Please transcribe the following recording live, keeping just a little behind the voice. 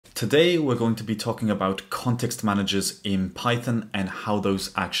Today we're going to be talking about context managers in Python and how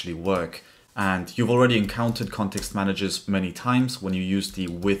those actually work. And you've already encountered context managers many times when you use the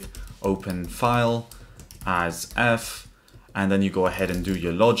with open file as f, and then you go ahead and do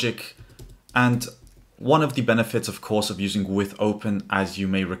your logic. And one of the benefits, of course, of using with open, as you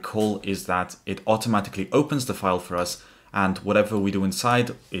may recall, is that it automatically opens the file for us, and whatever we do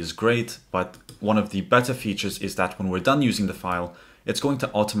inside is great. But one of the better features is that when we're done using the file, it's going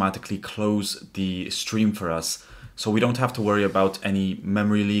to automatically close the stream for us. So we don't have to worry about any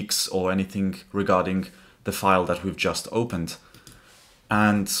memory leaks or anything regarding the file that we've just opened.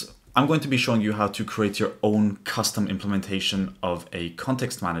 And I'm going to be showing you how to create your own custom implementation of a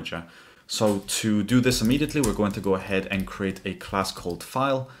context manager. So to do this immediately, we're going to go ahead and create a class called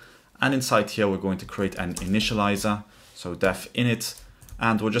file. And inside here, we're going to create an initializer. So def init,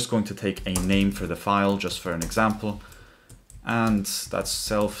 and we're just going to take a name for the file, just for an example. And that's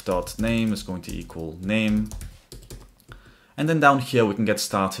self.name is going to equal name. And then down here, we can get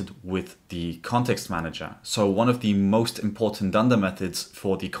started with the context manager. So one of the most important Dunder methods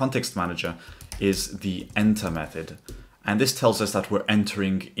for the context manager is the enter method. And this tells us that we're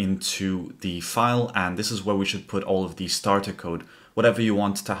entering into the file, and this is where we should put all of the starter code, whatever you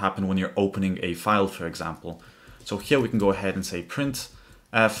want to happen when you're opening a file, for example. So here we can go ahead and say print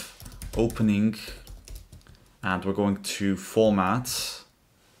f opening, and we're going to format,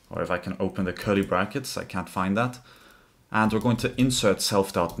 or if I can open the curly brackets, I can't find that. And we're going to insert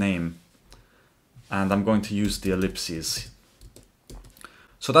self.name, and I'm going to use the ellipses.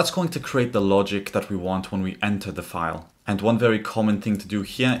 So that's going to create the logic that we want when we enter the file. And one very common thing to do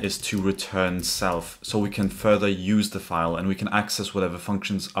here is to return self, so we can further use the file and we can access whatever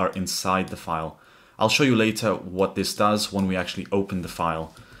functions are inside the file. I'll show you later what this does when we actually open the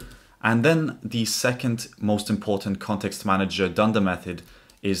file. And then the second most important context manager Dunder method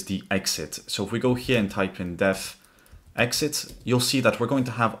is the exit. So if we go here and type in def exit, you'll see that we're going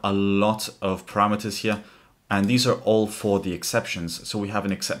to have a lot of parameters here, and these are all for the exceptions. So we have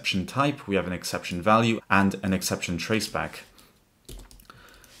an exception type, we have an exception value, and an exception traceback.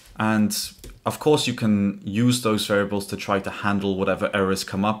 And of course, you can use those variables to try to handle whatever errors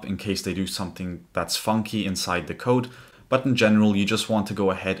come up in case they do something that's funky inside the code. But in general, you just want to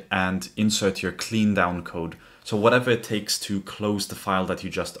go ahead and insert your clean down code. So whatever it takes to close the file that you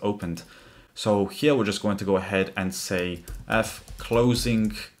just opened. So here we're just going to go ahead and say f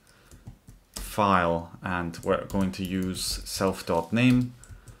closing file, and we're going to use self.name.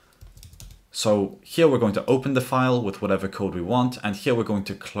 So here we're going to open the file with whatever code we want, and here we're going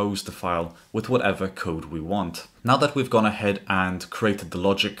to close the file with whatever code we want. Now that we've gone ahead and created the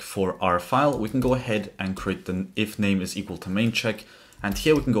logic for our file, we can go ahead and create the if name is equal to main check. And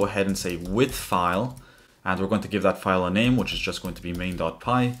here we can go ahead and say with file, and we're going to give that file a name, which is just going to be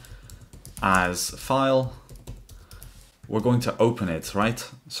main.py as file. We're going to open it, right?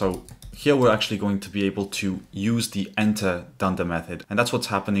 So here we're actually going to be able to use the enter Dunder method, and that's what's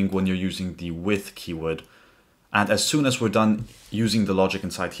happening when you're using the with keyword. And as soon as we're done using the logic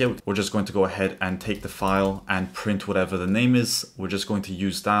inside here, we're just going to go ahead and take the file and print whatever the name is. We're just going to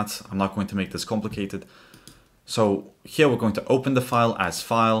use that. I'm not going to make this complicated. So here we're going to open the file as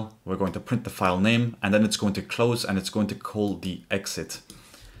file, we're going to print the file name, and then it's going to close and it's going to call the exit.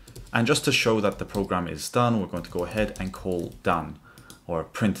 And just to show that the program is done, we're going to go ahead and call done, or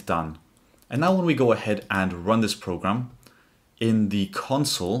print done. And now when we go ahead and run this program, in the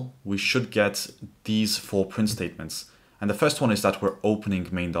console, we should get these 4 print statements. And the first one is that we're opening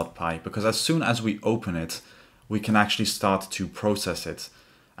main.py, because as soon as we open it, we can actually start to process it.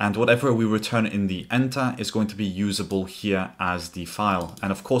 And whatever we return in the enter is going to be usable here as the file.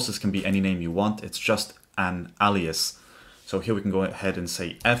 And of course, this can be any name you want. It's just an alias. So here we can go ahead and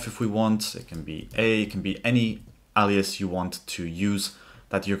say F if we want. It can be A, it can be any alias you want to use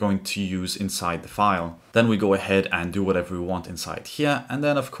that you're going to use inside the file. Then we go ahead and do whatever we want inside here. And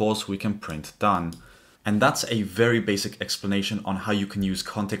then of course we can print done. And that's a very basic explanation on how you can use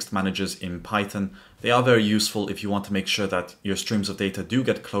context managers in Python. They are very useful if you want to make sure that your streams of data do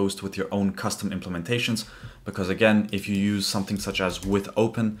get closed with your own custom implementations. Because again, if you use something such as with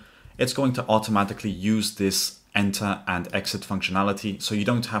open, it's going to automatically use this enter and exit functionality. So you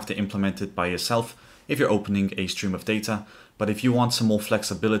don't have to implement it by yourself if you're opening a stream of data. But if you want some more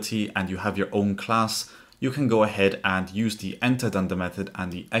flexibility and you have your own class, you can go ahead and use the enter Dunder method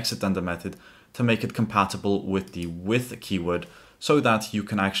and the exit Dunder method to make it compatible with the with keyword, so that you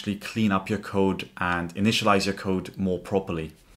can actually clean up your code and initialize your code more properly.